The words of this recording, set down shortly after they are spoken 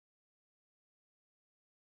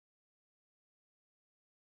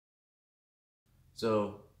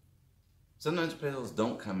So sometimes appraisals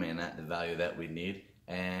don't come in at the value that we need,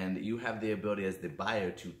 and you have the ability as the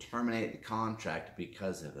buyer to terminate the contract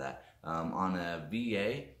because of that. On a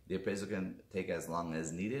VA, the appraisal can take as long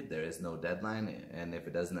as needed. There is no deadline, and if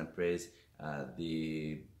it doesn't appraise,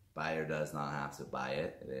 the buyer does not have to buy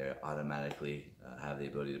it. They automatically have the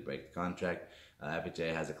ability to break the contract.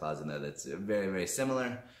 FHA has a clause in there that's very, very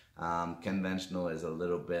similar. Conventional is a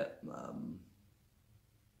little bit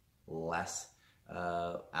less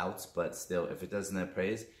outs, but still, if it doesn't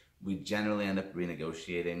appraise, we generally end up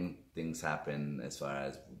renegotiating. Things happen as far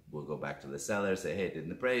as we'll go back to the seller, say, hey, it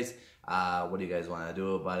didn't appraise. What do you guys want to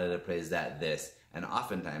do about it? Appraise that this. And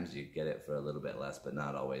oftentimes you get it for a little bit less, but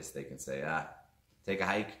not always. They can say, take a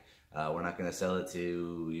hike. We're not going to sell it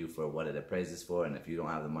to you for what it appraises for. And if you don't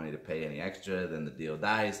have the money to pay any extra, then the deal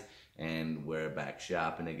dies and we're back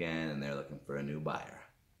shopping again and they're looking for a new buyer.